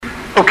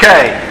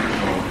Okay,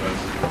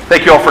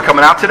 thank you all for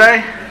coming out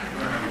today.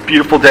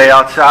 Beautiful day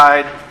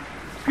outside,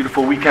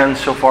 beautiful weekend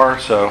so far,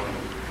 so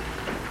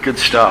good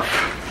stuff.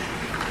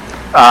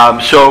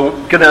 So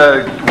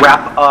gonna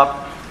wrap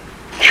up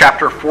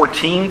chapter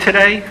 14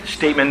 today,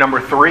 statement number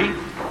 3.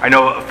 I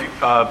know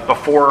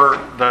before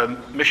the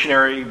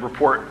missionary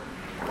report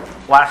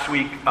last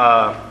week,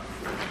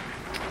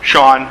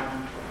 Sean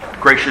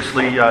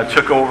graciously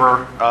took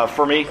over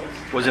for me,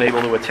 wasn't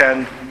able to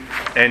attend,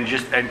 and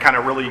kind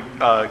of really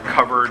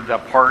covered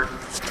that part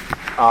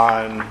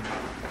on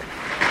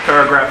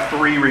paragraph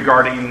 3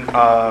 regarding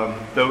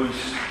those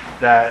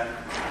that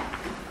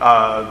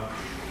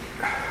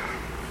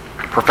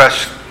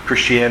profess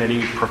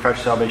Christianity,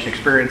 profess salvation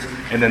experience,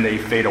 and then they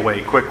fade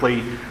away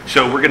quickly.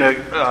 So we're going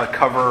to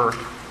cover,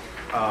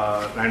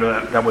 I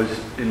know that was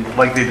in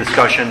lengthy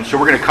discussion, so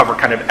we're going to cover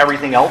kind of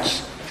everything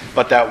else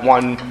but that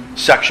one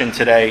section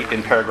today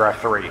in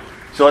paragraph 3.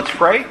 So let's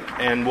pray,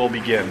 and we'll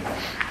begin.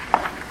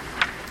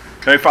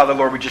 Heavenly Father,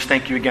 Lord, we just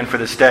thank you again for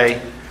this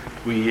day.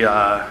 We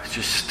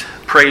just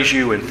praise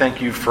you and thank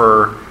you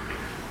for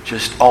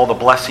just all the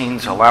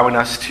blessings, allowing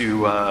us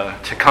to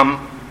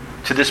come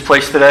to this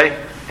place today,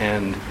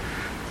 and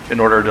in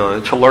order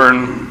to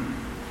learn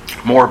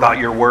more about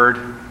your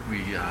word.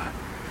 We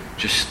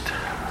just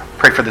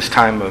pray for this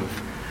time of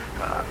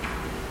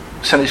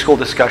Sunday school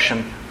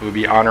discussion. It would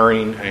be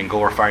honoring and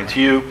glorifying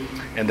to you,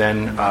 and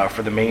then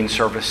for the main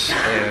service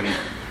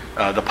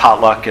and the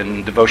potluck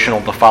and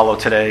devotional to follow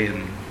today,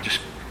 and just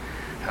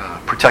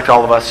protect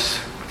all of us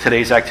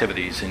today's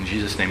activities. In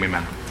Jesus' name,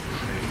 amen.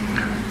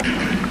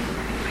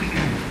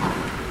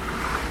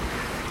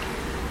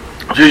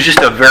 So just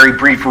a very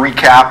brief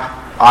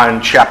recap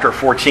on chapter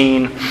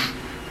 14,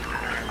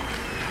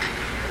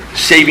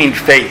 saving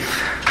faith.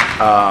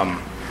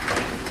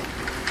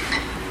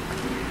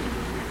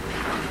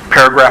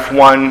 Paragraph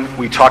 1,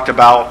 we talked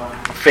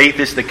about faith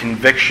is the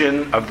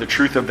conviction of the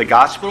truth of the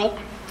gospel,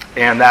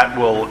 and that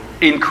will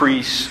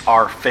increase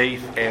our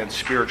faith and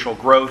spiritual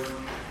growth.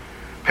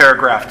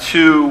 Paragraph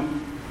 2,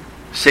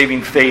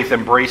 saving faith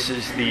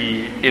embraces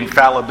the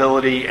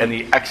infallibility and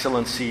the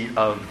excellency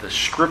of the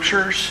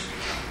scriptures.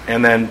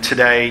 And then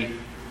today,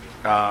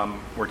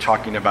 we're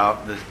talking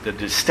about the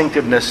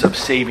distinctiveness of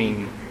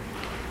saving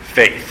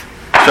faith.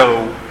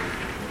 So,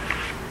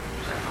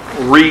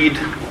 read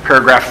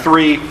paragraph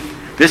 3.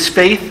 This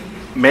faith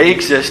may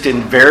exist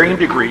in varying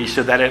degrees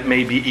so that it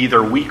may be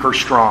either weak or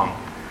strong.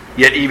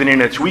 Yet even in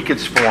its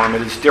weakest form,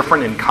 it is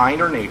different in kind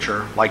or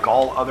nature, like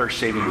all other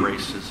saving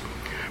graces,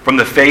 from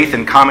the faith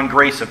and common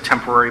grace of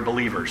temporary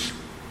believers.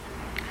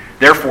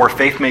 Therefore,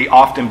 faith may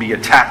often be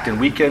attacked and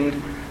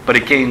weakened, but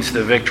it gains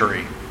the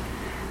victory.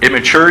 It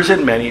matures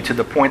in many to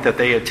the point that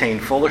they attain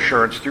full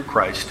assurance through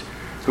Christ,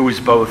 who is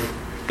both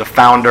the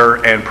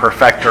founder and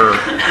perfecter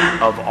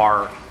of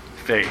our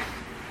faith.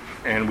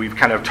 And we've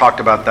kind of talked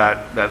about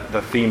that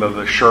the theme of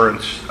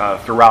assurance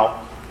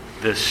throughout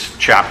this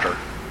chapter.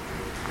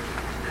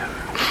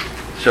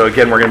 So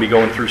again, we're going to be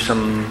going through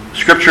some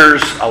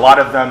scriptures, a lot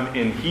of them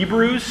in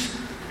Hebrews.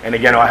 And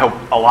again, I hope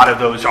a lot of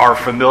those are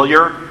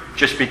familiar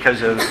just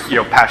because of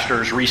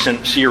Pastor's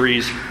recent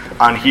series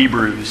on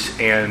Hebrews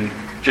and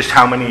just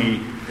how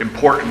many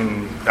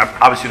important,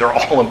 obviously they're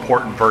all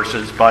important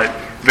verses, but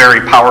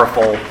very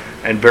powerful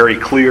and very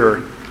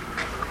clear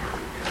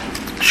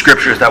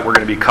scriptures that we're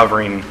going to be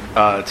covering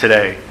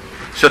today.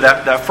 So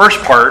that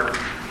first part,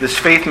 this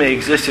faith may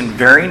exist in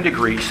varying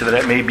degrees so that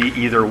it may be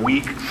either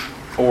weak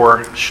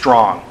or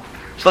strong.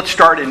 So let's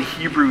start in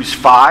Hebrews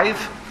 5,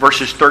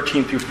 verses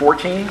 13 through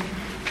 14.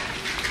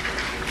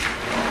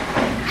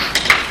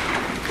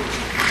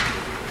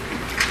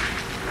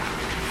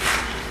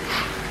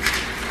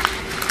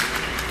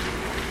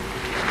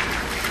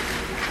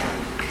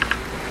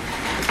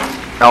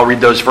 I'll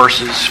read those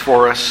verses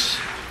for us.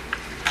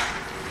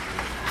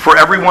 For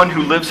everyone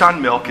who lives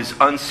on milk is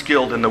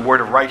unskilled in the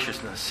word of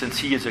righteousness, since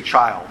he is a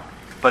child.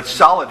 But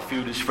solid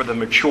food is for the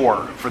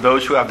mature, for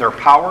those who have their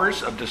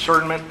powers of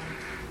discernment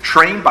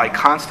trained by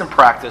constant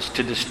practice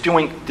to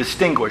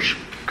distinguish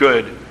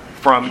good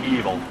from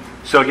evil.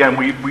 So again,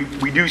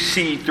 we do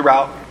see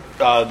throughout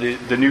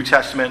the New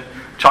Testament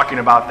talking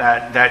about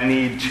that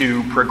need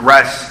to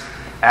progress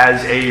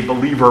as a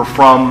believer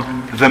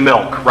from the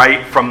milk,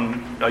 right?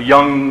 From a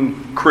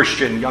young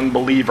Christian, young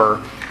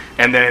believer,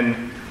 and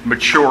then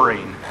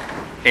maturing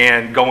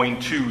and going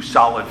to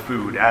solid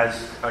food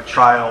as a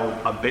child,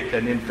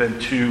 an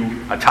infant to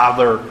a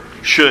toddler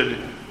should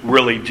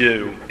really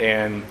do,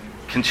 and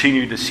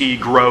continue to see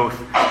growth.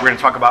 We're going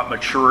to talk about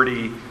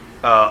maturity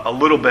a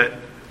little bit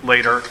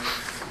later,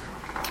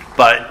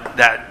 but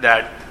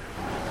that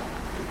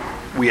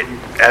we,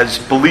 as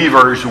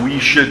believers, we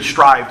should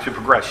strive to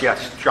progress.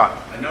 Yes, John.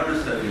 I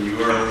noticed that in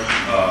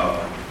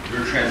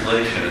your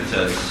translation it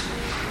says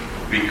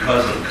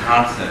because of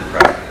constant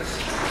practice.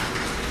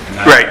 And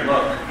right.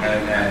 Look,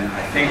 and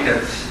I think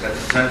that's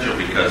essential,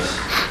 because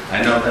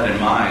I know that in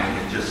mine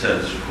it just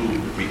says who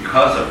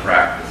because of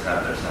practice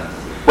have their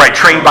senses. Right,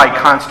 trained by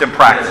constant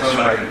practice. It's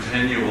right. a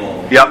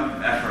continual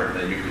effort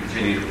that you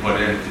continue to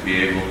put in to be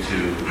able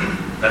to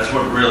That's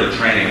what really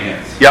training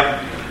is. Yep.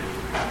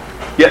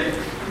 Yeah.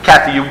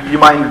 Kathy, you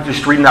mind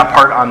just reading that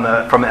part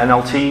from the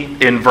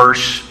NLT in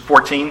verse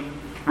 14?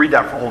 Read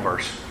that whole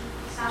verse.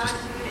 Solid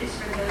food is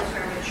for those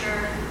who are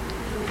mature,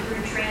 who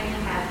through training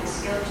have the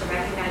skill to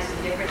recognize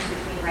the difference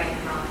between right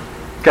and wrong.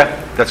 Okay,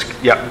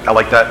 I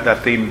like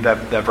that theme,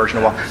 that version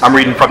of well. I'm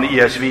reading from the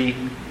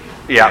ESV.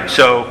 Yeah,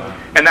 so,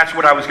 and that's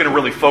what I was going to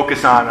really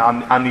focus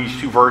on these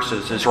two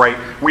verses is, right,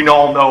 we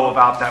all know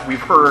about that. We've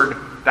heard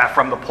that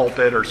from the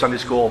pulpit or Sunday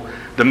school,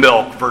 the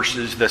milk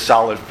versus the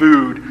solid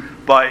food,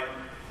 but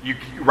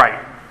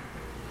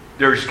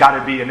there's got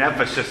to be an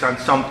emphasis on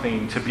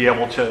something to be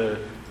able to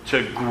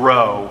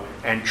grow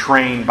and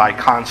train by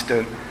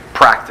constant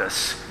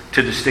practice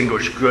to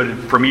distinguish good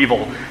from evil.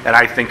 And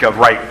I think of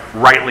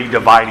rightly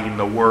dividing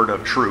the word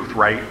of truth,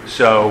 right?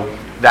 So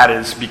that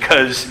is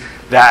because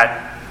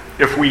that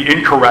if we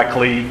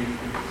incorrectly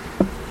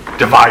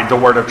divide the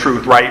word of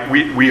truth, right,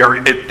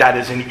 that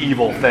is an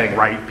evil thing,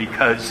 right?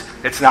 Because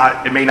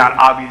it may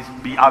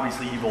not be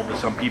obviously evil to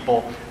some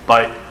people,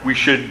 but we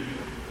should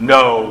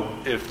know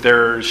if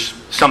there's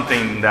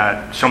something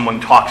that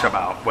someone talks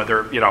about,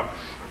 whether,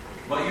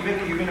 Well, even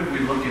if we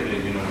look at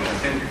it, I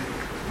think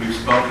we've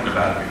spoken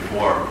about it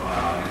before. In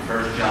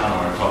 1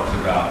 John, where it talks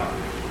about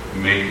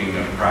making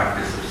a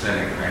practice of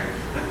sinning, right?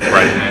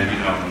 Right. And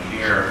then,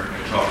 here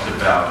it talks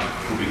about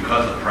who,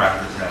 because of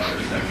practice, have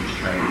their senses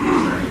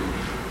trained.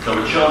 So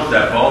it shows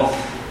that both,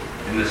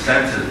 in the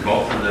senses,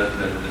 both of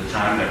the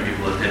time that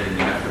people are taking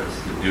the efforts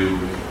to do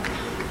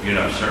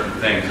certain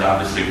things.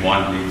 Obviously,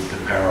 one leads to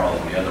peril,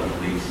 and the other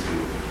one leads to,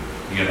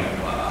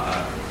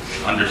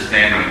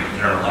 understanding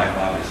eternal life,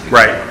 obviously.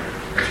 Right.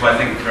 That's why I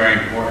think it's very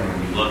important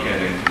when you look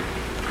at it,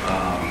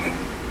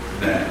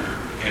 that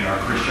in our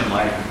Christian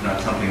life, it's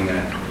not something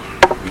that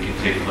we can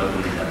take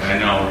flippantly. Like, I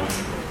know,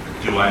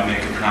 do I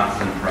make a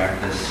constant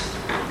practice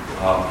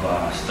of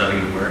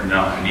studying the Word?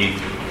 No, I need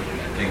to.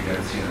 And I think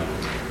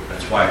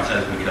that's why it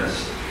says,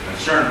 because at a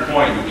certain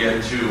point you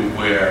get to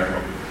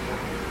where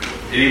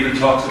it even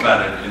talks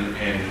about it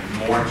in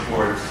more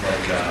towards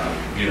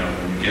when you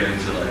get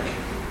into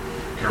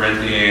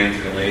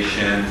Corinthians,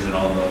 Galatians, and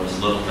all those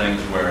little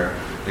things where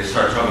they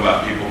start talking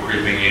about people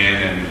creeping in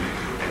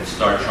and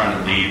start trying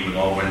to lead with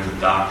all winds of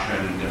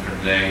doctrine and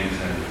different things,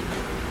 and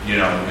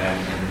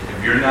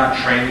if you're not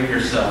training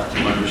yourself to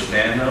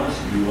understand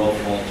those, you will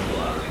fall to a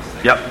lot of these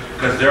things. Yep.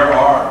 Because there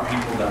are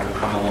people that will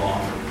come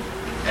along,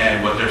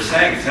 and what they're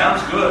saying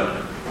sounds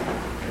good.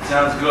 It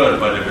sounds good,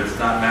 but if it's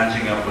not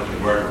matching up with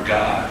the Word of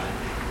God,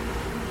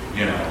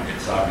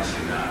 it's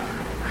obviously not.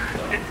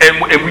 So.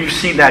 And we've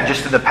seen that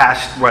just in the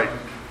past,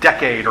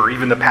 decade or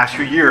even the past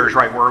few years,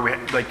 right, where we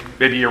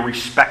maybe a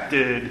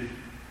respected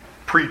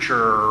preacher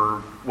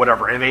or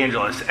whatever,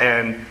 evangelist,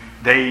 and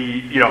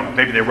they,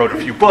 maybe they wrote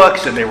a few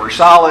books and they were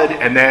solid,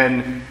 and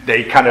then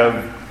they kind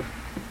of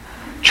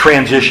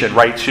transition,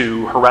 right,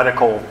 to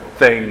heretical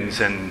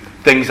things and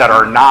things that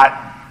are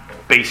not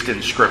based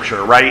in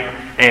Scripture, right?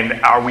 And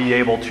are we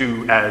able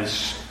to,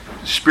 as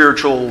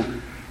spiritual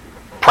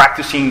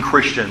practicing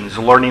Christians,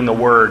 learning the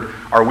Word,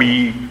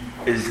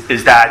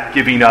 is that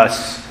giving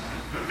us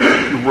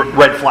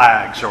red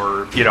flags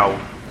or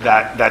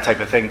that type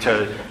of thing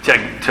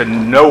to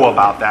know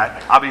about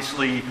that?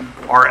 Obviously,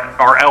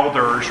 our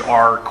elders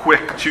are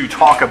quick to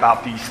talk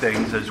about these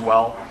things as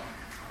well,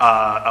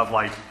 of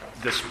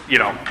this,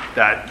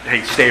 that,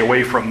 hey, stay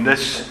away from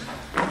this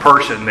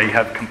person. They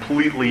have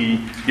completely,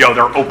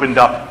 they're opened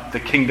up the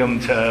kingdom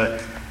to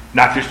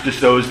not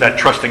just those that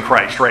trust in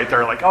Christ, right?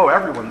 They're like, oh,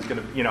 everyone's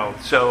going to,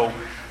 so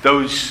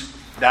those,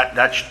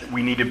 that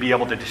we need to be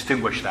able to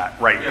distinguish that,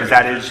 right? Because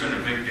that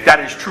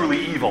is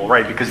truly evil,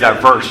 right? Because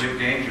that verse. There's a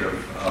big danger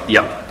of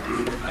yep.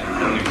 I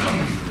don't even know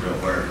if it's the real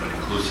word, but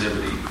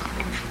inclusivity,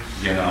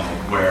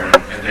 where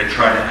they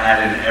try to add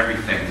in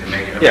everything to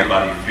make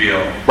everybody feel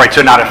right,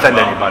 to not offend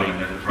anybody.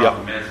 And the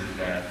problem is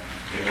that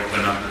they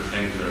open up to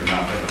things that are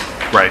not biblical.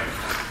 Right.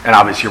 And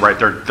obviously, right,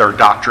 their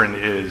doctrine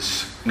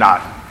is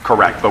not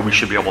correct, but we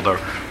should be able to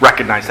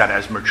recognize that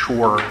as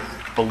mature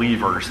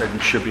believers and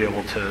should be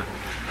able to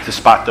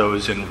spot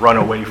those and run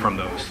away from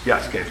those.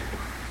 Yes, Gabe.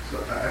 So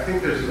I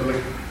think there's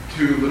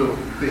two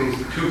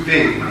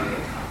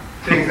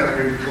things that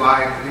are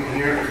implied in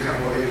here. For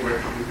example, where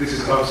this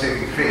is about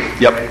saving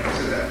faith. Yep. Right? It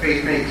says that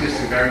faith may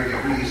exist in varying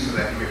degrees so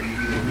that you may be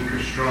either weak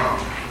or strong.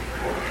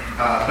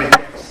 But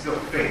yet it's still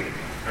faith.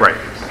 Right.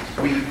 It's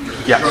weak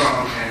versus yes.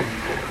 strong. And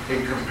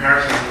in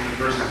comparison with the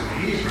verses in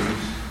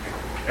Hebrews,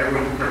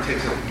 everyone who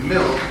partakes of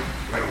milk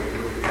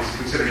is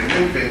considered an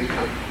infant,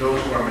 but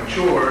those who are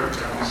mature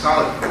have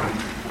solid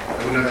food.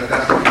 And we know that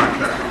that's the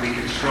contrast with weak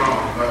and strong.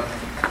 But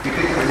if you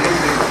think of an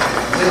infant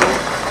as milk,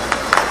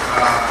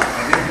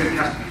 an infant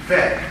has to be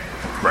fed.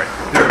 Right.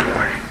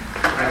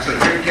 And so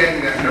you're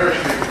getting that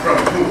nourishment from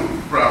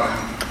whom? From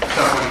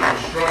someone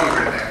who's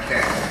stronger that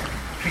can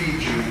feed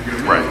you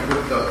your milk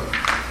with the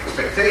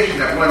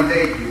expectation that one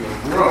day you will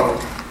grow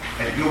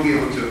and you'll be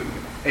able to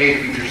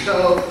A, feed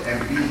yourself, and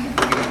B,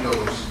 feed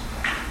those.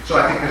 So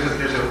I think there's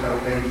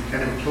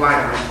an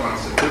implied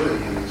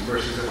responsibility in these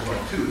verses as well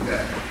too,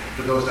 that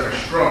for those that are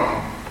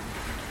strong,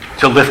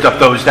 to lift up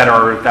those that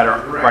are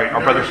right,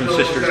 our brothers and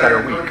Nourish sisters those that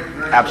are weak.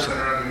 nourish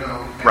Absolutely. those that are on the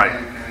milk,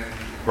 Right.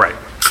 Right.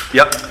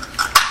 Yep.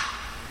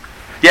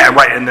 Yeah,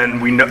 right. And then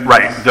we know,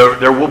 right,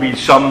 there will be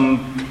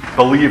some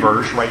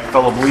believers, right,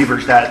 fellow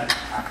believers, that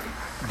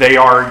they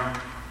are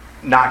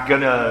not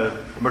going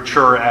to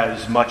mature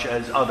as much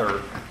as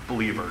other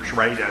believers,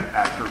 right?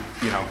 After,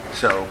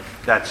 so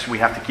we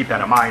have to keep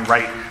that in mind,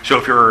 right? So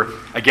if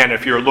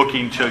you're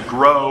looking to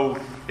grow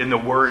in the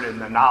Word and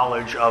the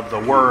knowledge of the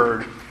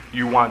Word,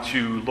 you want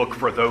to look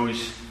for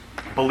those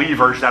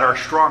believers that are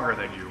stronger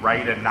than you,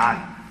 right?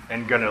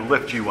 And going to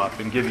lift you up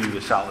and give you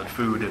the solid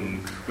food.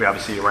 And we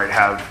obviously, right,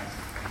 have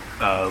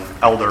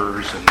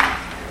elders and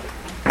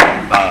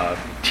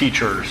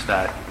teachers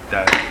that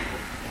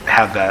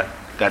have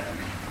that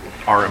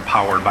are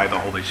empowered by the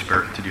Holy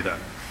Spirit to do that.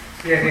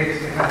 Yeah, I think it's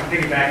to kind of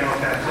piggyback off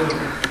that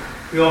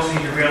too. We also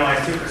need to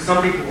realize too, because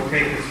some people will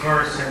take this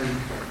verse and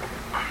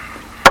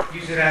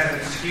use it as an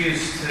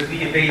excuse to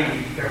be a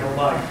baby their whole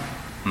life.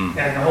 And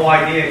the whole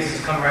idea is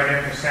to come right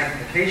after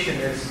sanctification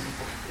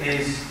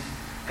is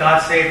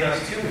God saved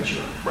us to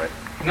mature. Right.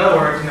 In other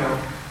words,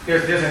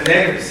 there's a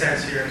negative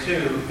sense here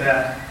too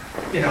that,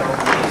 he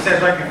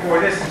says right before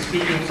this in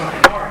speaking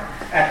something hard,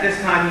 at this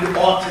time you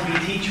ought to be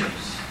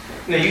teachers.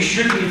 You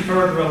should be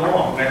further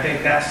along. I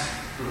think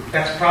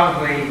that's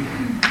probably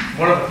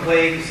one of the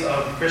plagues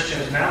of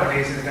Christians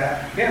nowadays is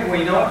that,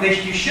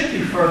 you should be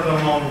further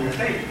along in your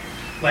faith.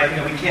 Like,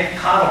 we can't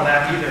coddle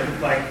that either.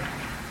 Like,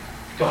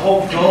 the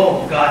whole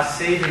goal of God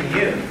saving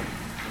you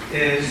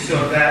is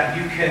so that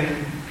you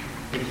can,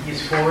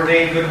 He's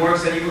foreordained good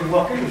works that you would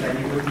walk in, that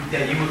you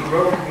would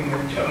grow and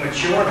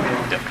mature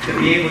to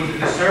be able to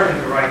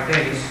discern the right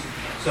things.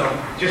 So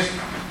just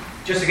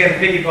again,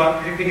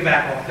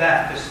 piggyback off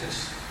that,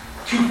 it's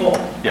twofold,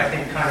 I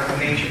think, kind of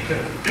the nature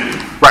too.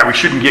 Right, we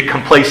shouldn't get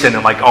complacent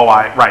and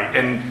right.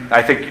 And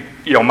I think,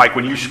 Mike,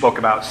 when you spoke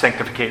about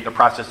sanctificate, the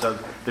process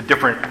of the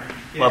different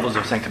levels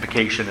of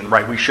sanctification, and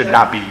right, we should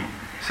not be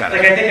satisfied.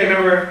 Like, I think I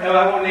remember,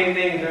 I won't name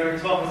names, I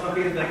was talking with some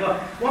people, like, well,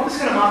 I'm just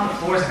going to mop the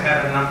floors in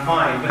heaven and I'm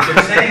fine. But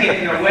they're saying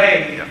it in a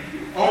way,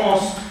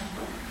 almost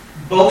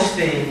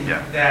boasting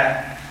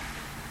that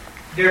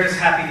they're just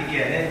happy to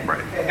get in.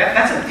 Right.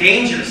 That's a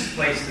dangerous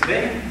place to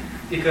be,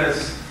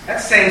 because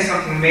that's saying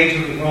something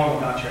majorly wrong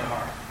about your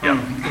heart.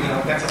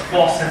 That's a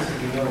false sense of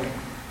humility.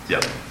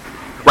 Yep.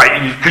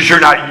 Right, because you're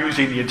not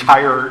using the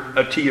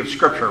entirety of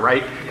Scripture,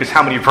 right? Because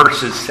how many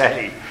verses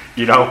say,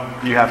 you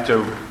have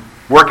to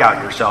work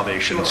out your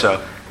salvation. Sure.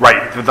 So,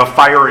 right, the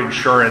fire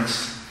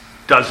insurance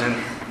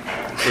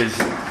is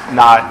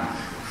not,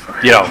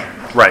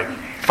 right.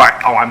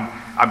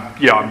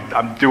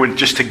 I'm doing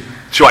just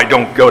so I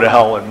don't go to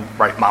hell and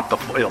mop the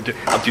floor.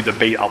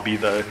 I'll be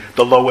the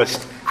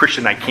lowest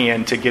Christian I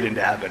can to get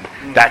into heaven.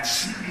 That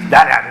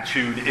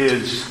attitude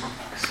is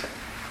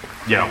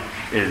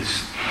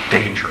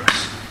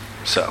dangerous.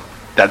 So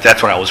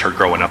that's what I always heard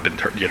growing up in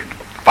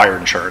fire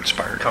insurance, the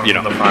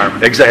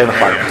fireman. Exactly, the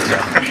fireman.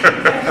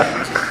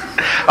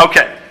 So.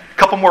 Okay, a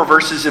couple more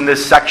verses in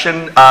this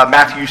section.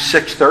 Matthew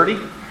 6:30.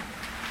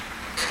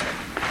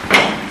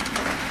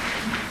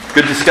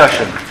 Good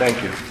discussion.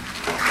 Thank you.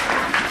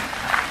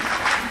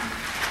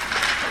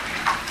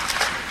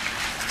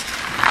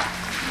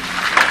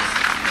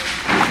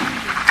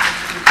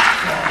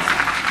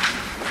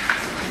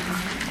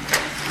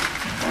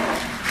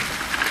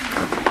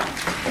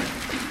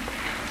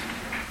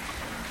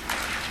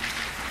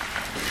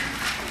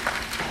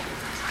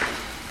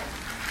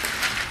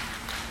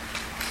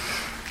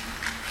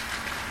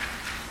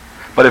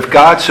 But if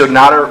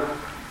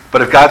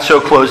God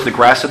so clothes the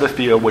grass of the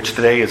field, which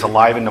today is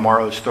alive and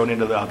tomorrow is thrown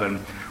into the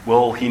oven,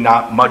 will He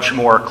not much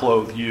more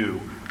clothe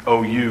you,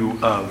 O you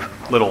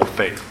of little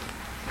faith?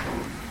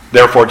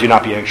 Therefore do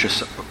not be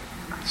anxious,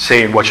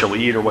 saying, what shall we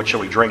eat or what shall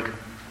we drink?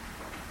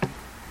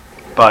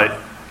 But,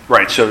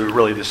 right, so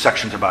really this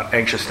section's about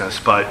anxiousness,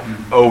 but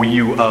O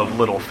you of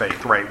little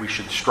faith, right? We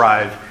should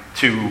strive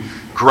to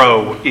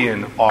grow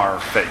in our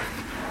faith.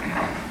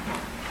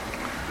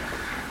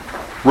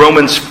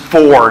 Romans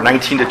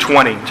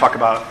 4:19-20, talk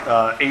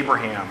about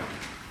Abraham.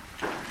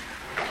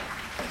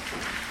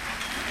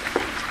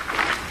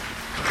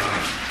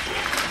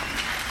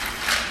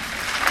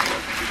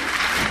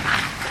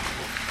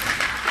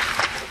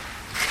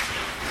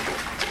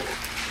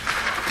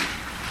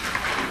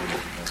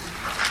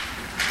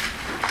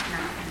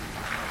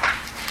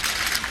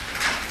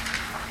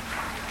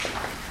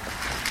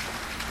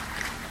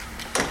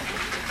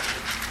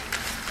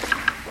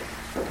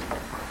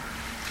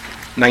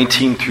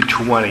 (19 through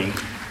 20).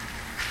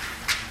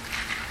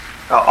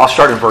 I'll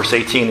start in verse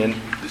 18. And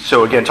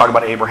so again, talk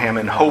about Abraham.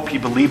 In hope he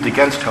believed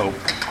against hope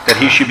that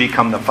he should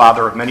become the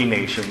father of many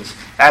nations,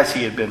 as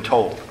he had been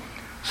told.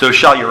 So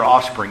shall your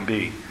offspring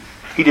be.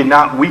 He did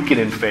not weaken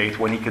in faith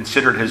when he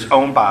considered his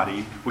own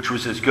body, which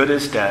was as good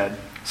as dead,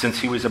 since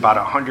he was about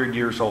 100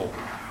 years old,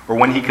 or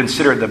when he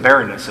considered the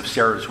barrenness of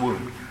Sarah's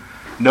womb.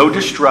 No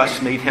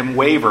distress made him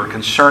waver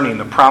concerning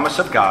the promise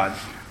of God,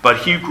 but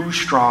he grew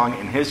strong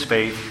in his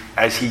faith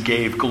as he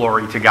gave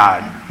glory to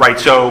God. Right,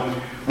 so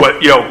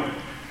what,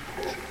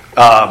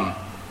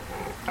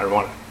 I don't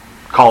want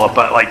to call it,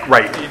 but like,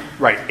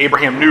 right.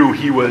 Abraham knew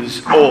he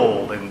was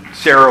old and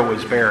Sarah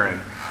was barren,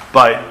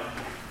 but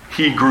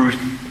he grew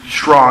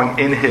strong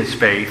in his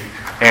faith,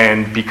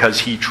 and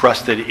because he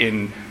trusted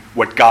in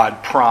what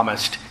God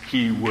promised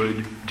he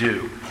would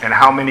do. And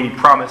how many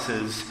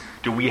promises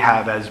do we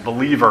have as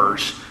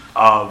believers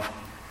of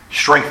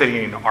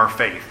strengthening our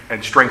faith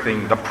and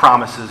strengthening the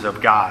promises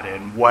of God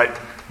and what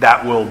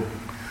that will,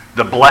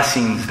 the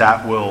blessings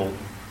that will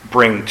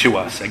bring to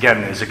us?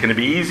 Again, is it going to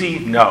be easy?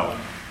 No.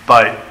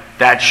 But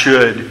that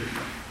should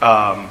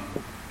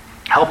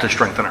help to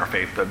strengthen our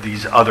faith, of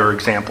these other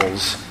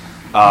examples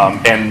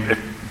and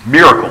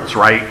miracles,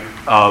 right,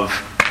 of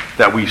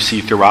that we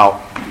see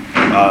throughout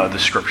the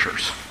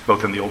scriptures,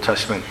 both in the Old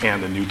Testament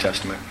and the New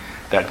Testament,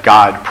 that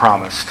God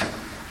promised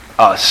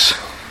us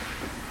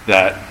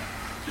that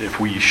if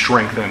we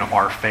strengthen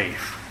our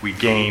faith, we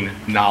gain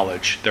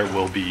knowledge, there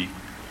will be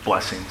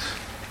blessings.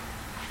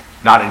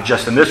 Not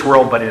just in this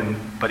world, but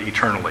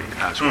eternally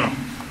as well.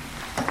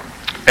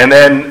 And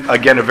then,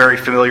 again, a very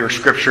familiar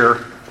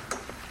scripture,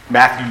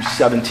 Matthew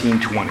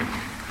 17:20.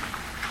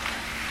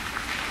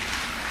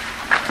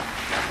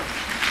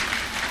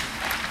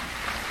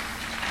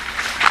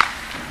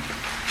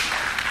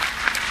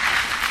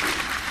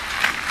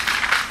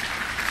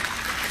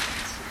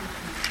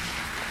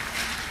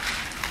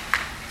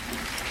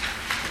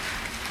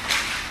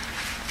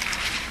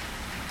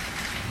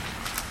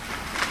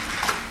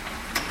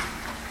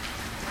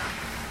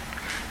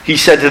 He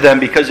said to them,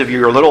 because of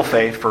your little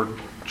faith, for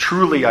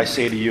truly I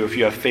say to you, if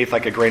you have faith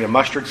like a grain of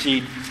mustard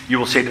seed, you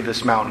will say to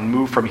this mountain,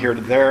 move from here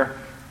to there,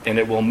 and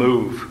it will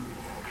move.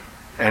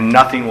 And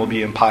nothing will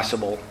be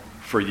impossible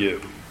for you.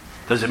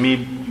 Does it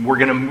mean we're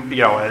going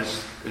to,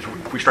 as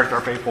we strengthen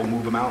our faith, we'll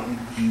move a mountain?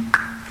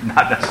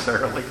 Not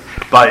necessarily.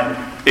 But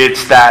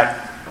it's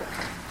that,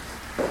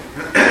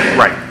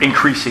 right,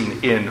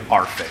 increasing in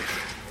our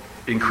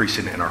faith.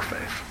 Increasing in our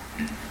faith.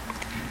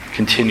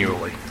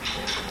 Continually.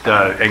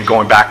 And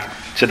going back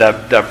to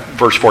that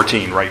verse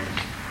 14, right?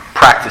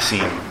 Practicing,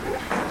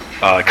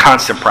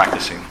 constant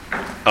practicing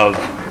of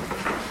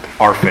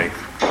our faith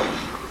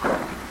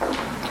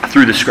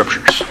through the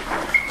scriptures.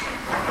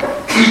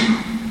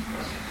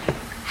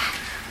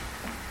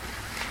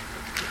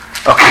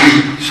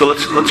 Okay, so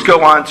let's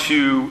go on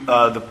to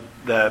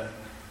the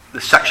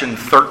section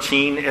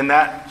 13 in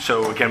that.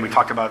 So again, we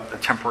talked about the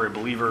temporary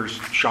believers.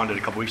 Sean did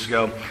a couple weeks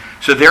ago.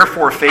 So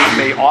therefore, faith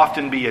may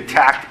often be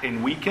attacked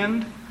and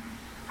weakened,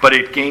 but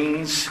it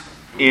gains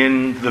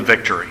in the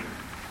victory.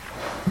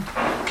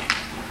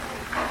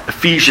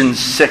 Ephesians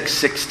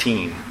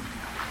 6:16.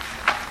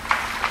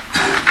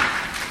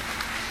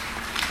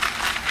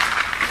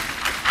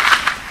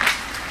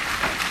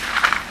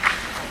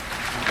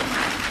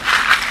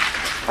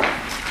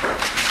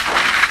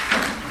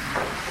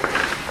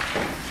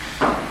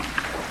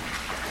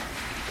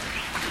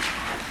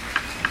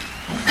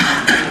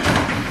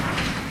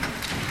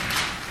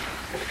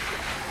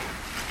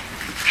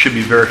 Should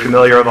be very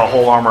familiar with the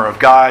whole armor of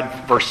God.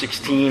 Verse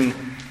 16,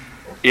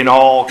 in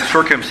all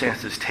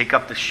circumstances, take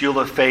up the shield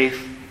of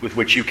faith with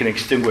which you can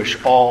extinguish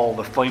all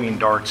the flaming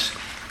darts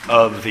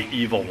of the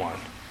evil one.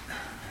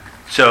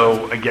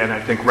 So again,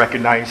 I think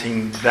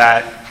recognizing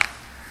that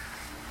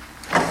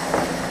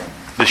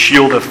the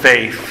shield of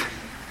faith,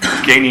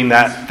 gaining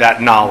that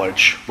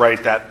knowledge,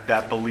 right,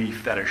 that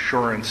belief, that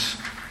assurance,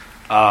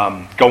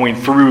 going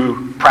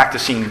through,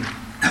 practicing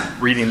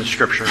reading the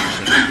scriptures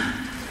and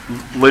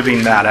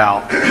living that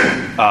out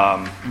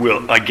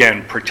will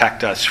again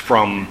protect us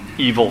from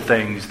evil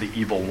things, the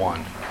evil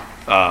one.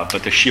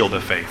 But the shield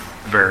of faith,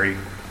 very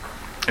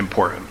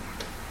important.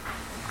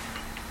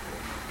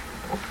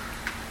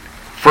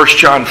 1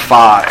 John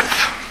 5.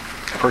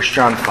 1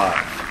 John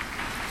 5.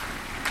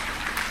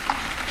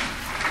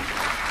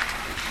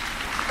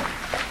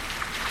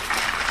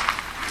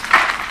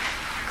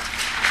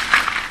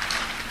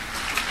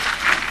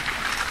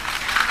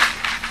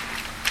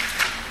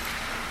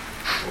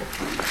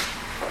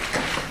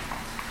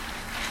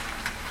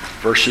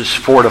 Verses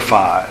 4 to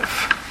 5.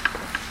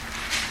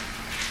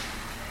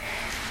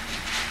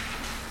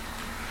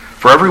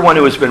 For everyone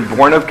who has been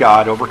born of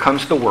God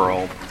overcomes the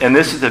world, and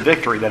this is the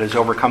victory that has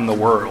overcome the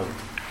world,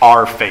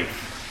 our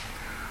faith.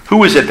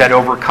 Who is it that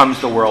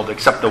overcomes the world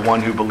except the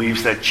one who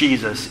believes that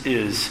Jesus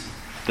is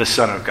the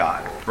Son of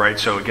God? Right?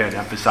 So again,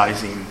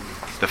 emphasizing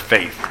the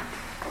faith.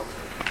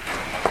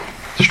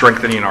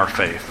 Strengthening our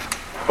faith.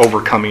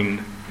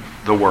 Overcoming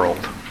the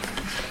world.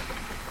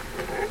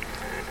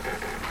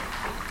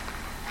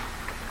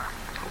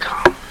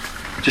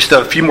 Just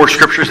a few more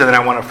scriptures, and then I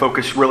want to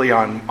focus really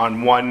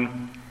on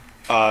one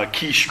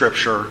key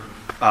scripture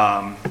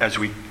as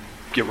we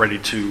get ready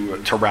to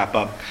wrap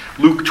up.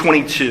 Luke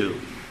 22.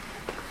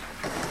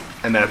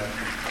 And that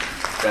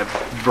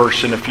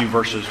verse and a few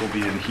verses will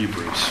be in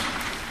Hebrews.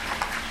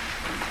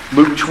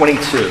 Luke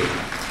 22.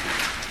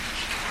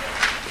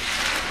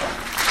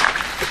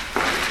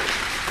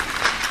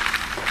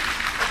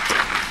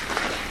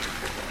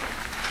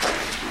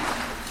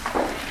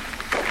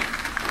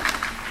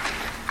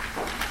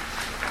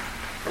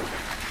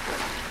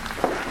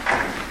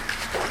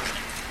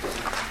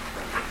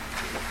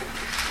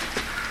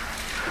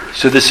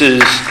 So this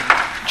is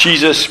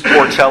Jesus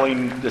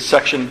foretelling the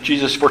section.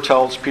 Jesus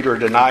foretells Peter a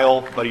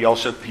denial, but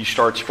he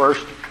starts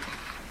first.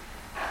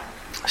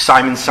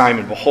 Simon,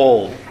 Simon,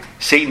 behold,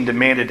 Satan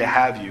demanded to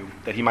have you,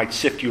 that he might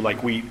sift you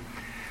like wheat.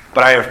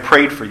 But I have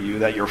prayed for you,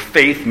 that your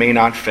faith may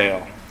not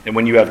fail. And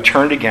when you have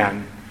turned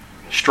again,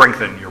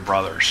 strengthen your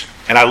brothers.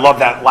 And I love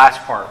that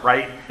last part,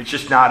 right? It's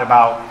just not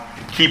about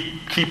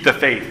keep the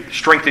faith,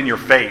 strengthen your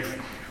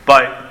faith.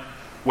 But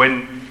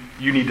when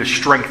you need to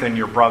strengthen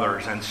your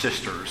brothers and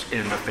sisters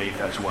in the faith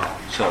as well.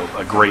 So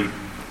a great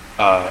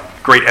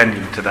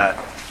ending to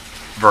that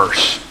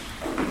verse.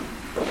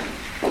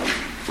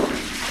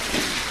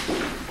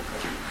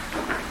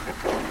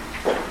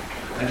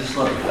 I just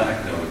love the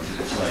fact, though,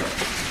 it's like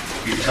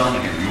he's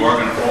telling him, you are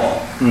going to fall.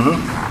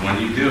 Mm-hmm.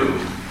 When you do,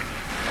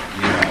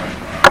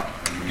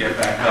 you get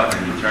back up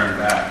and you turn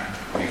back,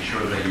 make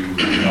sure that you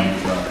rebound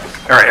your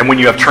brothers. All right, and when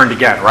you have turned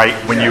again, right?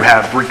 When you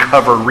have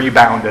recovered,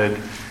 rebounded,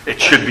 it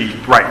should be,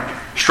 right,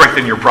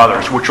 strengthen your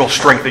brothers, which will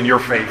strengthen your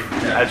faith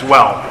as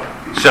well.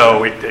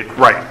 So,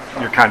 right,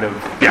 you're kind of,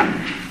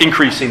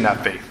 increasing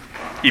that faith.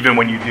 Even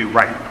when you do,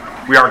 right,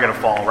 we are going to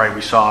fall, right?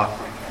 We saw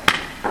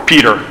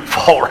Peter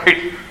fall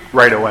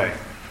right away.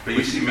 But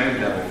you see many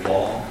that will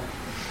fall.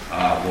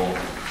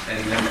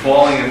 And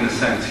falling in the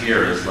sense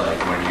here is like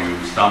when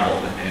you stumble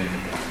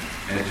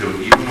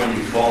into, even when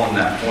you fall in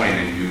that point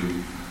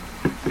and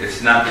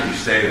it's not that you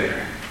stay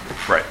there.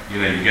 Right. You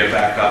get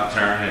back up,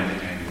 turn,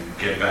 and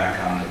get back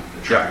on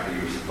the track that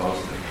you were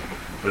supposed to.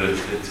 But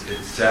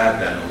it's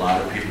sad that a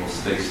lot of people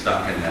stay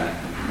stuck in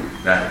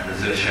that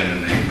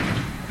position, and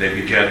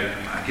they get,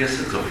 I guess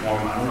it's a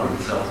form, I don't know,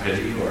 of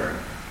self-pity or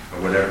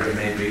whatever it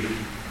may be,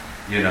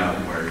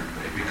 where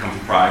it becomes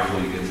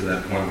prideful. You get to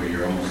that point where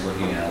you're almost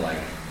looking at like,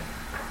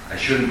 I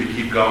shouldn't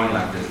keep going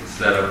like this,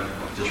 instead of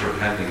just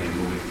repenting and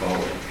moving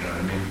forward, you know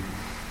what I mean?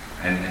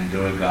 And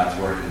doing God's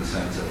work in the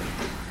sense of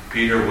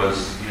Peter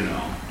was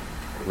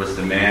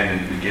the man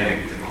in the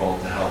beginning to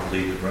help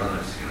lead the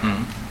brothers,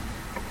 Mm-hmm.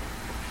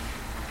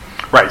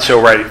 Right,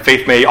 so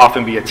faith may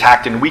often be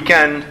attacked and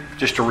weakened,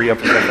 just to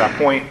re-emphasize that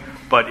point,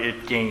 but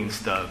it gains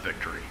the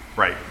victory,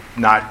 right?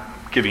 Not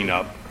giving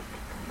up.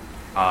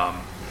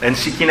 And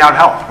seeking out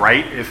help,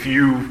 right? If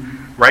you,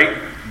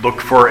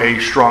 look for a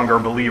stronger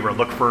believer,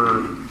 look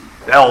for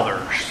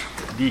elders,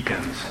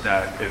 deacons,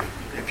 that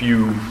if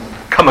you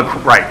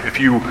if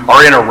you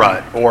are in a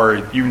rut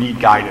or you need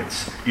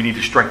guidance, you need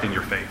to strengthen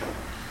your faith.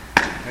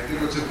 I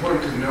think what's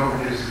important to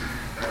note is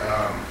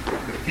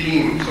the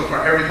theme, so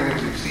far everything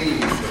that we've seen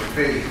with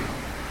faith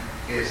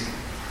is,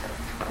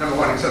 number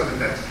one, it's something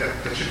that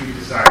should be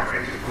desired,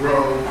 right? To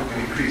grow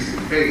and increase in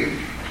faith.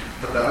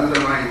 But the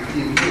underlying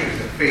theme here is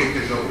that faith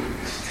is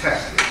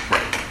tested.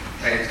 Right.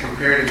 And it's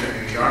compared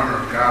in the armor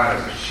of God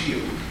as a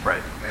shield.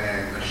 Right.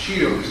 And a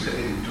shield is to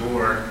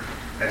endure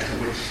and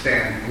to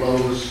withstand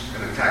blows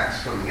and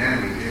attacks from the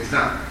enemy. It's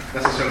not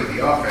necessarily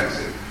the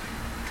offensive,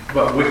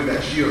 but with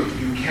that shield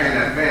you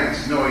can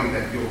advance knowing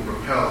that you'll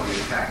repel the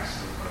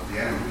attacks of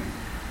the enemy.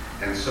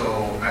 And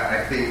so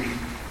I think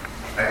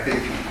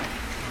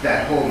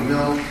that whole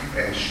milk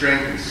and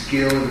strength and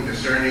skill and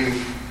discerning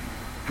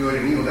good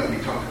and evil that we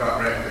talked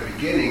about right at the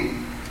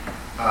beginning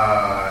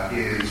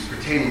is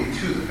pertaining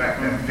to the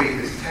fact that faith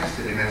is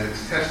tested, and as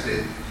it's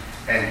tested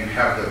and you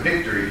have the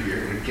victory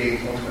here,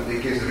 ultimately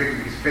it gains the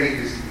victory because faith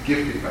is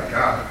gifted by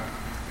God.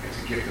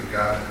 It's a gift of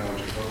God that no one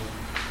should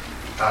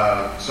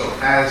boast. So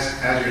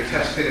as you're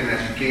tested and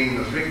as you gain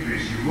those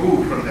victories, you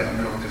move from that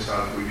milk to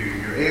solid food.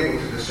 You're able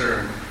to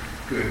discern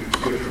good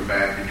from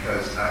bad,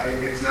 because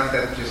it's not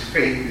that just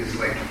faith is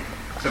like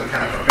some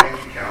kind of a bank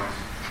account.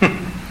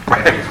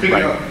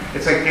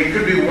 It's like, it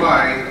could be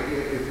why,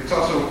 it's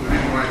also the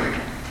reason why, like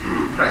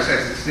Christ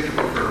says, it's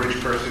difficult for a rich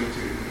person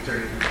to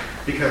turn,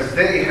 because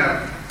they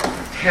have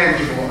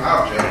tangible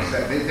objects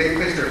that they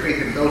place their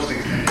faith in those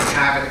things, and they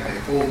have it, and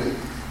they hold it,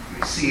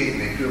 and they see it,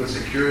 and they feel the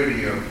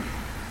security of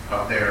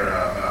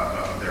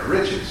their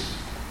riches.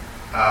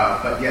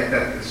 But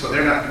yet so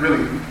they're not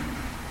really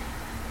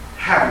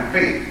having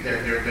faith.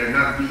 They're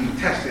not being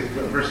tested,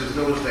 versus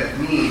those that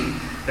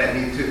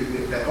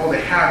all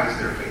they have is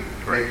their faith.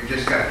 Right? They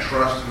just got to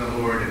trust in the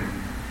Lord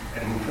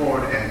and move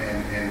forward,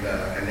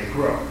 and they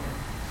grow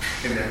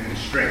in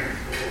strength.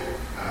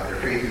 Their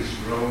faith is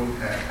grown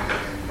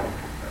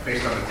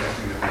based on the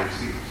testing that they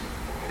receive.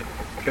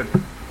 Good.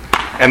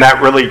 And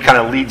that really kind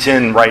of leads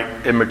in,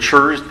 it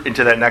matures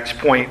into that next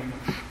point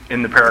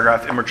in the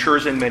paragraph. It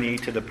matures in many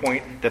to the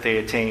point that they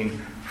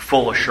attain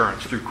full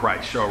assurance through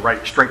Christ. So,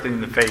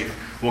 strengthening the faith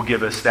will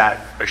give us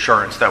that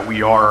assurance that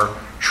we are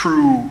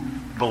true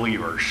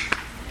believers.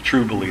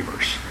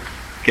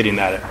 Getting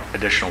that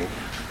additional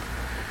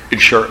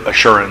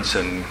assurance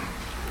and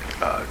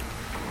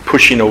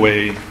pushing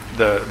away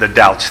the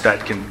doubts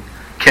that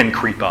can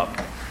creep up.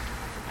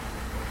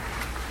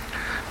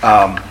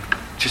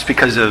 Just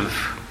because of,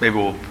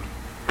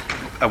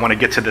 I want to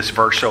get to this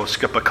verse, so I'll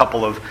skip a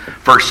couple of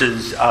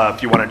verses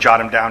if you want to jot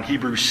them down.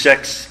 Hebrews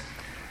 6,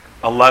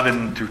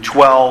 11 through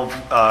 12,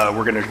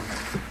 we're going to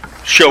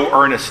show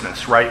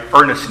earnestness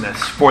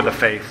for the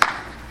faith,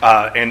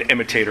 and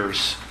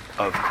imitators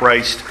of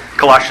Christ.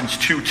 Colossians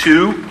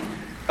 2:2,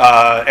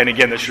 and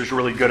again, this is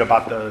really good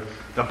about the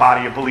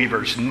body of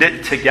believers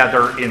knit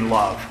together in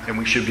love. And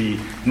we should be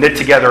knit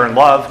together in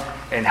love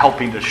and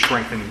helping to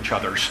strengthen each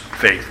other's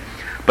faith.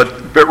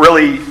 But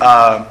really,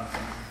 I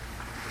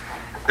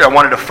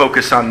wanted to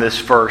focus on this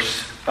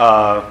verse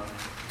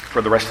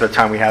for the rest of the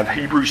time we have.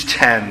 Hebrews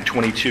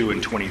 10:22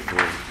 and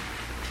 23.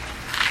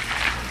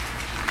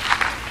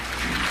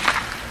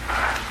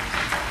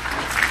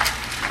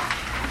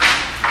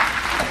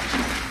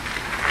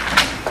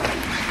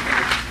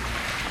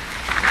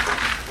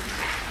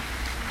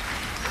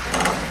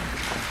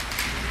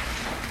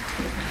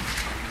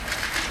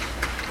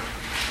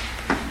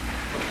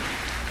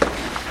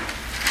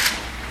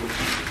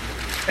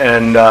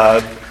 And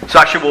so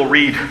actually we'll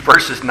read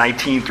verses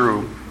 19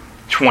 through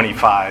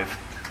 25.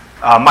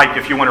 Mike,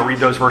 if you want to read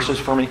those verses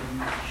for me.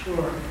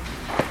 Sure.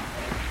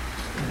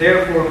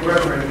 Therefore,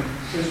 brethren,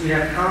 since we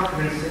have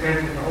confidence to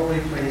enter the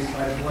holy place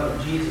by the blood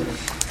of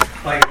Jesus,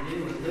 by a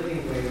new and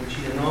living way which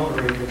he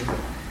inaugurated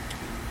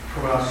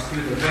for us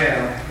through the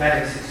veil,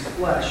 that is his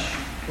flesh,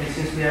 and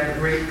since we have a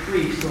great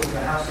priest over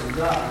the house of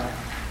God,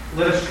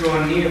 let us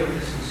draw near with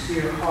a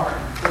sincere heart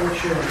and full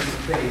assurance of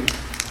faith,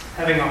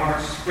 having our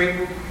hearts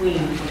sprinkled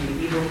clean from the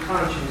evil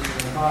conscience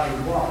and our body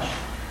washed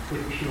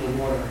with pure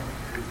water.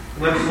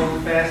 Let us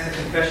hold fast the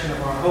confession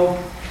of our hope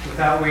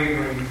without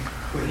wavering,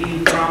 for he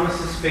who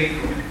promises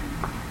faithful.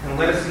 And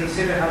let us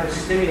consider how to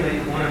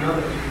stimulate one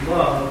another to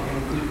love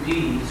and good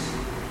deeds,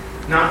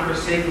 not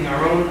forsaking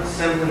our own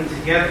assembling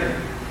together,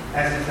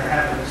 as is the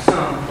habit of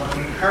some, but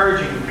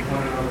encouraging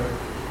one another,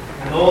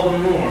 and all the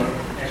more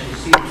as you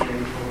see the day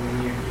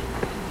drawing near.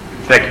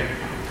 Thank you.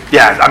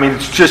 Yeah, I mean,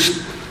 it's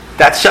just,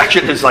 that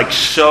section is like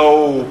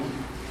so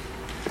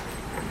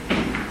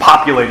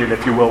populated,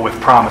 if you will, with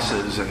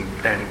promises and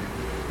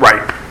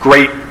right,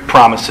 great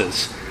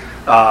promises.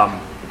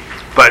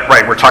 But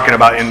right, we're talking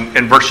about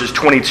in verses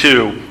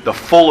 22, the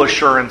full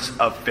assurance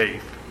of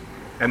faith.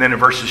 And then in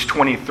verses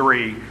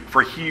 23,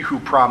 for he who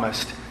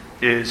promised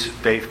is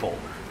faithful,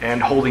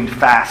 and holding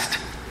fast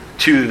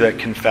to the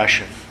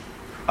confession.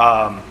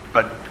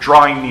 But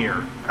drawing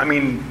near. I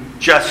mean,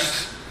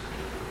 just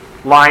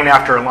line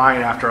after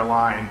line after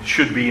line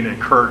should be an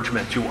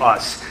encouragement to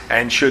us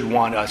and should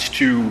want us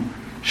to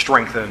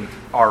strengthen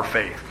our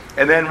faith.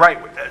 And then, right,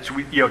 as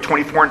we,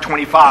 24 and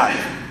 25,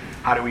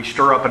 how do we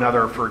stir up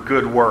another for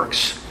good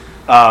works?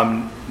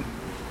 Not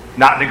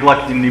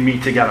neglecting to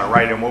meet together,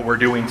 right? And what we're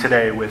doing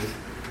today with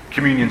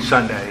Communion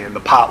Sunday and the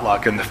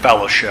potluck and the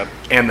fellowship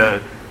and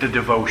the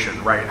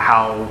devotion, right?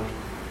 How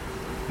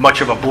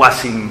much of a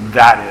blessing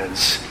that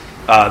is,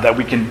 that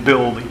we can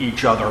build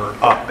each other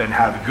up and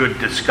have good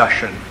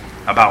discussion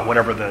about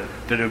whatever the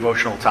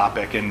devotional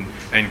topic and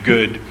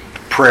good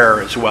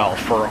prayer as well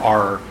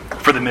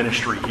for the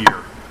ministry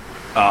here.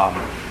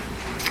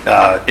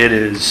 It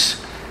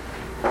is,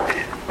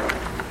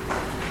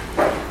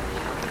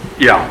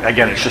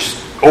 again, it's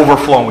just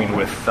overflowing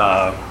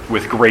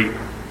with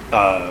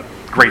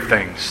great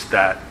things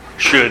that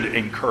should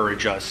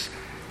encourage us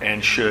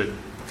and should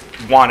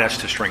want us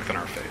to strengthen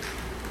our faith.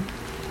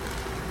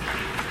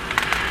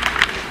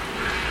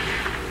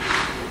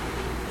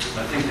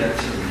 I think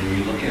that's, when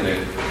you look at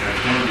it,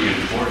 that's one of the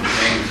important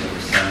things of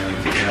assembling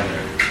together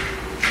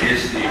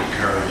is the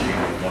encouraging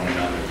of one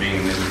another,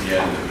 being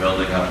together, the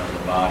building up of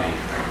the body.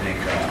 I think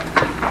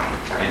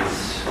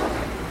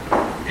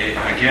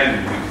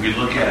we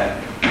look at,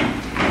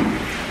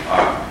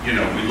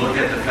 we look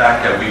at the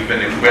fact that we've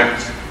been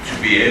equipped to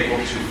be able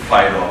to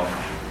fight off,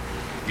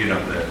 the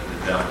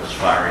devil's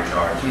fiery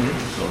darts,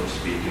 so to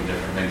speak, and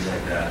different things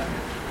like that.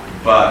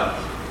 But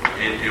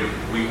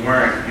we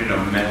weren't,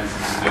 meant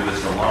to do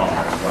this alone.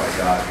 That's why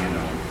God,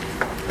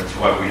 that's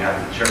why we have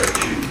the church.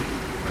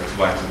 That's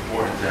why it's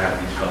important to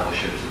have these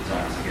fellowships and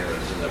times together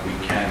so that we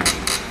can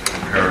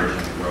encourage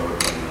and grow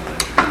with one another.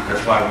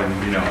 That's why when,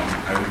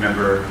 I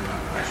remember,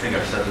 I think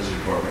I've said this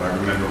before, but I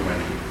remember when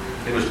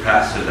it was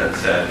pastor that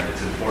said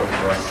it's important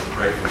for us to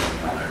pray for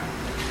one another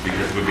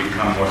because we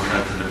become more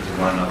sensitive to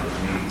one another's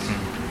needs.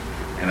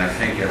 And I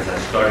think as I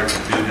started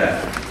to do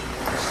that,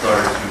 I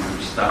started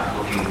to stop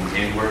looking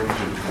inward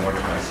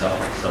towards myself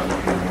and start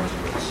looking more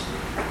towards,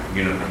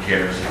 the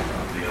cares of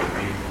the other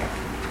people.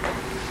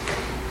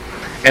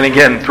 And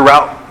again,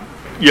 throughout,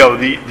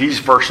 these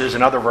verses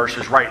and other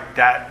verses, right,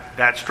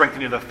 that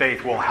strengthening of the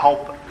faith will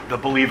help the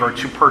believer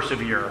to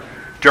persevere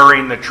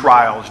during the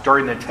trials,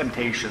 during the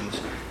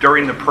temptations,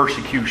 during the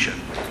persecution,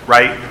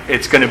 right?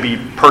 It's going to be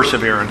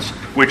perseverance,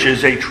 which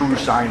is a true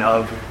sign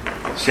of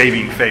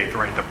saving faith,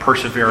 right? The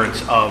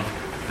perseverance of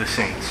the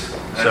saints.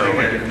 So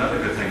I think another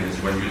good thing is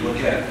when you look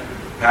at,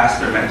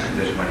 Pastor mentioned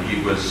it when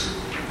he was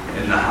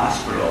in the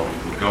hospital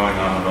going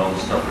on with all the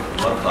stuff with the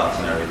blood clots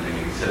and everything,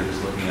 and he said he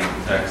was looking at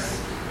the texts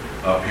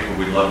of people,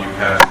 we love you,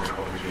 Pastor,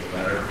 hope you feel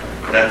better.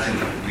 That's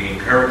the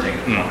encouraging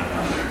of one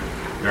another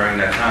during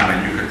that time,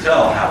 and you could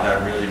tell how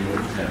that really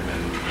moved him.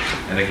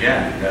 And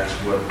again, that's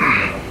what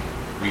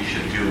we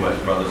should do as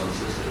brothers and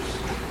sisters.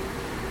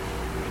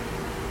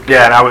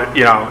 Yeah, and I would,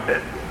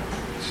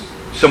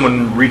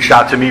 someone reached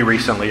out to me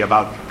recently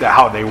about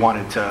how they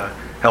wanted to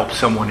help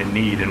someone in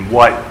need, and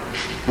what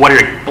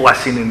a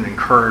blessing and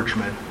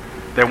encouragement.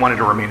 They wanted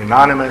to remain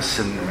anonymous,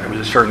 and it was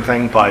a certain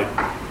thing, but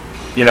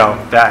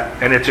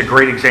that, and it's a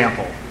great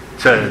example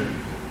to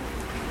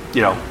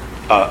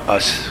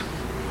us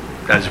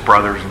as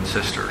brothers and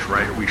sisters,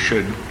 right?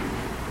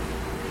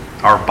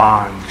 Our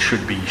bond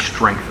should be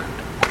strengthened,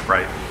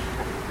 right?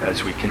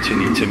 As we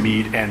continue to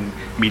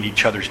meet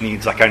each other's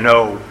needs. Like, I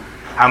know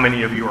how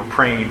many of you are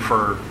praying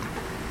for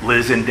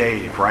Liz and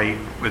Dave, right?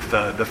 With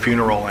the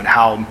funeral, and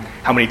how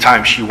many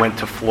times she went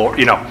to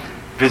Florida,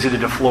 visited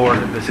to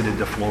Florida,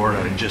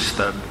 and just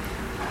the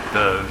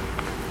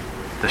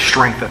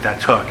strength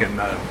that took, and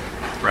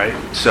right?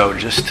 So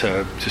just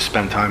to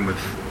spend time with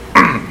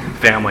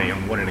family,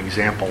 and what an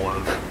example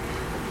of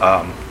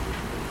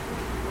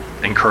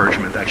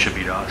encouragement that should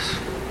be to us.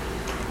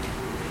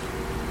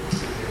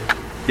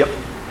 Yep.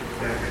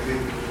 I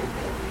think,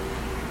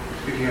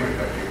 speaking of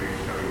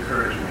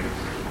encouragement,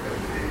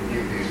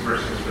 in these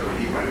verses from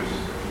Hebrews,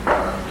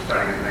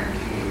 starting at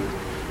 19,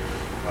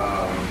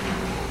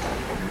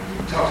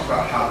 talks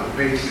about how the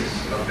basis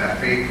of that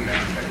faith and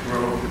that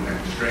growth and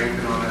that strength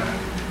and all that,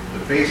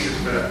 the basis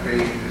for that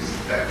faith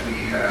is that we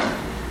have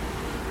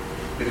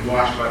been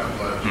washed by the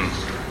blood of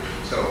Jesus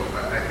Christ. So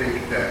I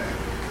think that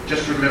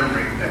just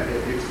remembering that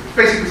it's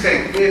basically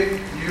saying, if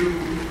you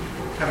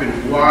have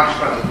been washed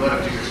by the blood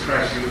of Jesus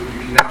Christ, you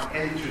can now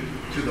enter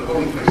to the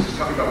holy place. It's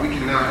talking about we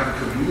can now have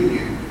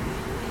communion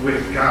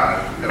with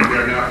God, that we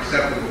are now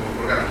acceptable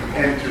before God, we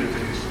can enter into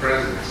His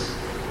presence.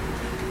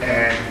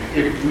 And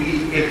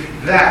if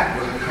that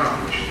was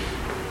accomplished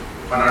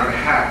on our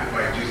behalf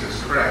by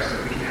Jesus Christ,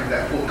 that we can have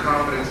that full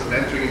confidence of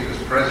entering into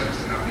His presence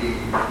and not being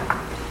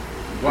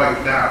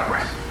wiped out.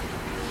 Right.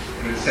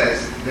 And it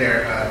says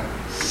there,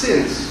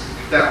 since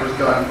that was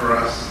done for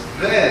us,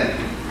 then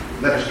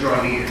let us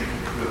draw near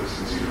with a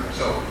sincere heart.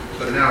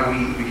 So now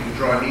we can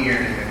draw near,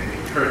 and it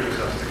encourages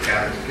us to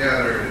gather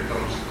together, and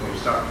don't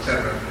stop,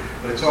 etc.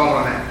 But it's all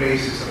on that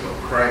basis of what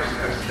Christ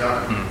has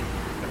done.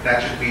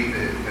 That should be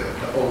the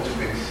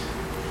ultimate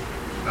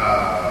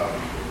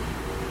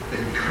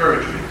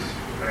encouragement,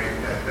 right?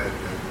 That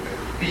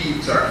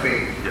feeds our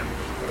faith. Yeah.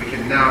 We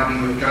can now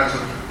be with God. So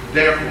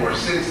therefore,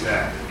 since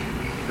that,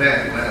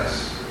 then let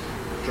us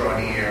draw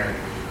near and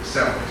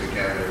assemble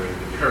together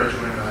and encourage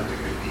one another to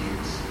good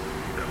deeds,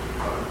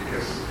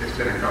 because it's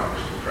been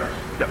accomplished in Christ.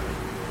 Yep.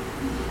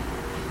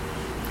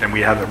 And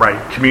we have the right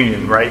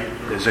communion, right?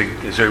 Is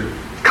a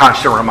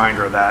constant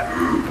reminder of that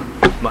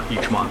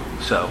each month.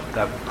 So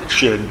that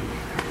should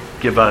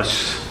give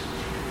us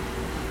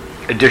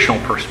additional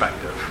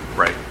perspective,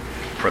 right,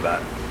 for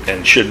that.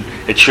 And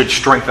it should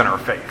strengthen our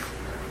faith,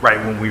 right,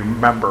 when we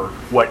remember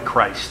what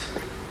Christ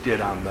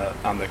did on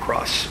the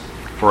cross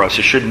for us.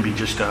 It shouldn't be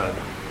just a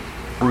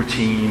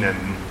routine and,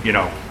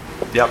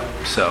 yep.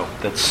 So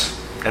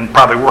and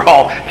probably we're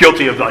all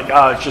guilty of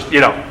it's just,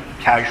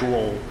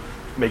 casual,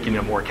 making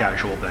it more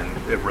casual than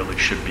it really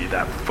should be,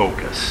 that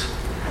focus.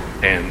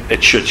 And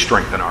it should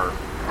strengthen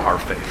our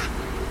faith.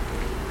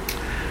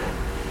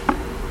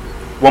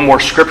 One more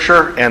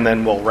scripture, and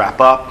then we'll wrap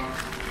up.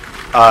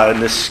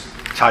 And this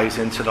ties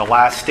into the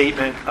last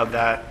statement of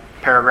that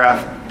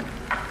paragraph.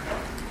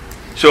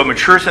 So it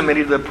matures in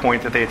many to the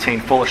point that they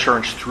attain full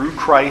assurance through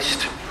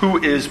Christ, who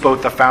is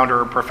both the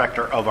founder and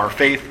perfecter of our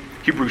faith.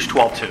 Hebrews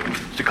 12:2.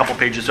 Just a couple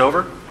pages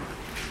over.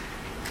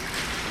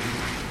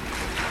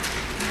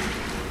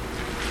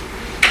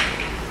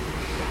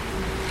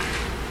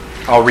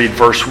 I'll read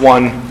verse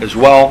 1 as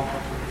well.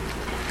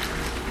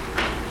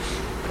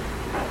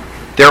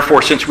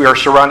 Therefore, since we are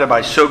surrounded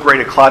by so great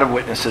a cloud of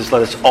witnesses,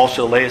 let us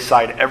also lay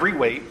aside every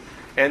weight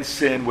and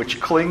sin which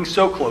clings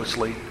so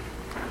closely,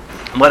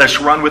 and let us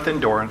run with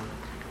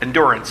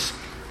endurance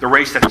the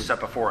race that is set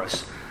before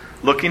us,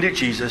 looking to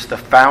Jesus, the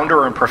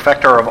founder and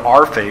perfecter of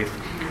our faith,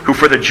 who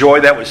for the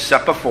joy that was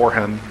set before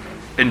him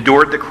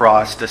endured the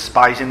cross,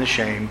 despising the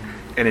shame,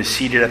 and is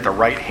seated at the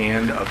right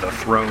hand of the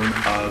throne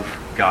of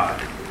God.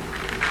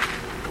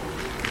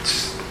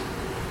 It's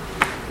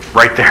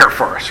right there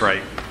for us,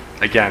 right?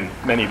 Again,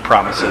 many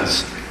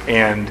promises,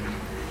 and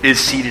is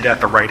seated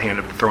at the right hand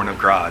of the throne of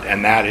God.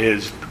 And that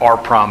is our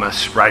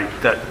promise, right?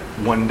 That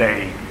one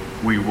day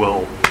we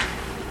will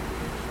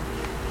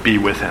be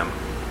with him.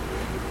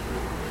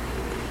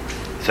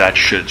 So that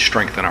should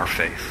strengthen our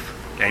faith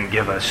and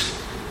give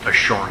us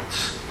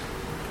assurance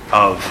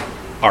of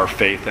our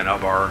faith and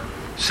of our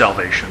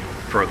salvation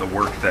for the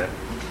work that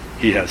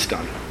he has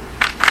done.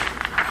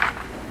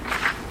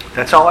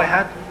 That's all I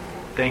had.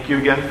 Thank you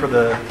again for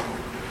the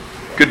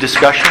good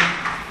discussion.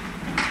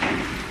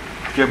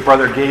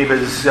 Brother Gabe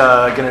is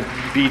going to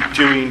be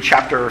doing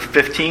chapter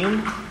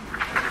 15,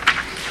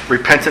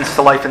 Repentance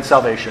to Life and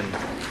Salvation,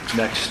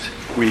 next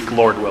week,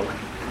 Lord willing.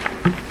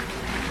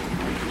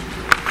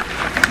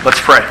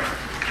 Let's pray.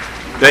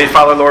 Today,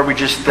 Father, Lord, we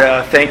just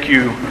thank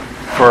you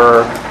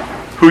for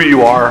who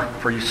you are,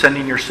 for you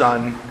sending your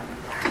Son,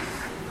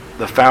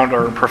 the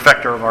founder and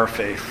perfecter of our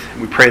faith.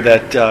 We pray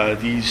that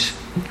these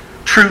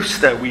truths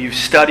that we've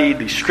studied,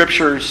 these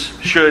scriptures,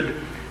 should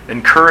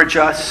encourage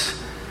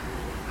us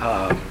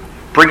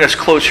bring us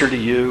closer to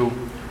you.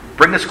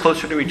 Bring us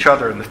closer to each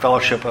other in the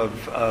fellowship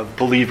of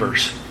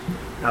believers.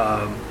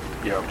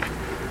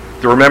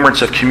 The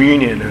remembrance of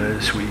communion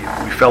as we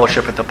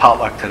fellowship at the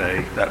potluck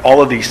today, that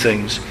all of these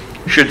things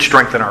should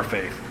strengthen our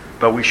faith,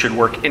 but we should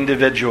work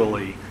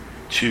individually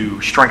to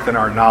strengthen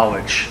our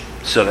knowledge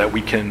so that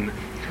we can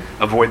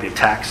avoid the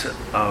attacks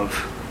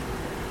of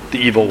the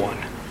evil one.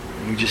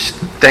 And we just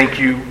thank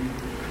you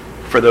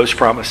for those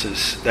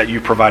promises that you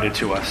provided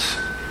to us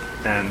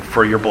and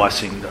for your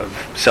blessing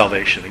of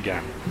salvation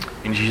again.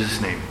 In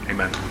Jesus' name,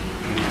 amen.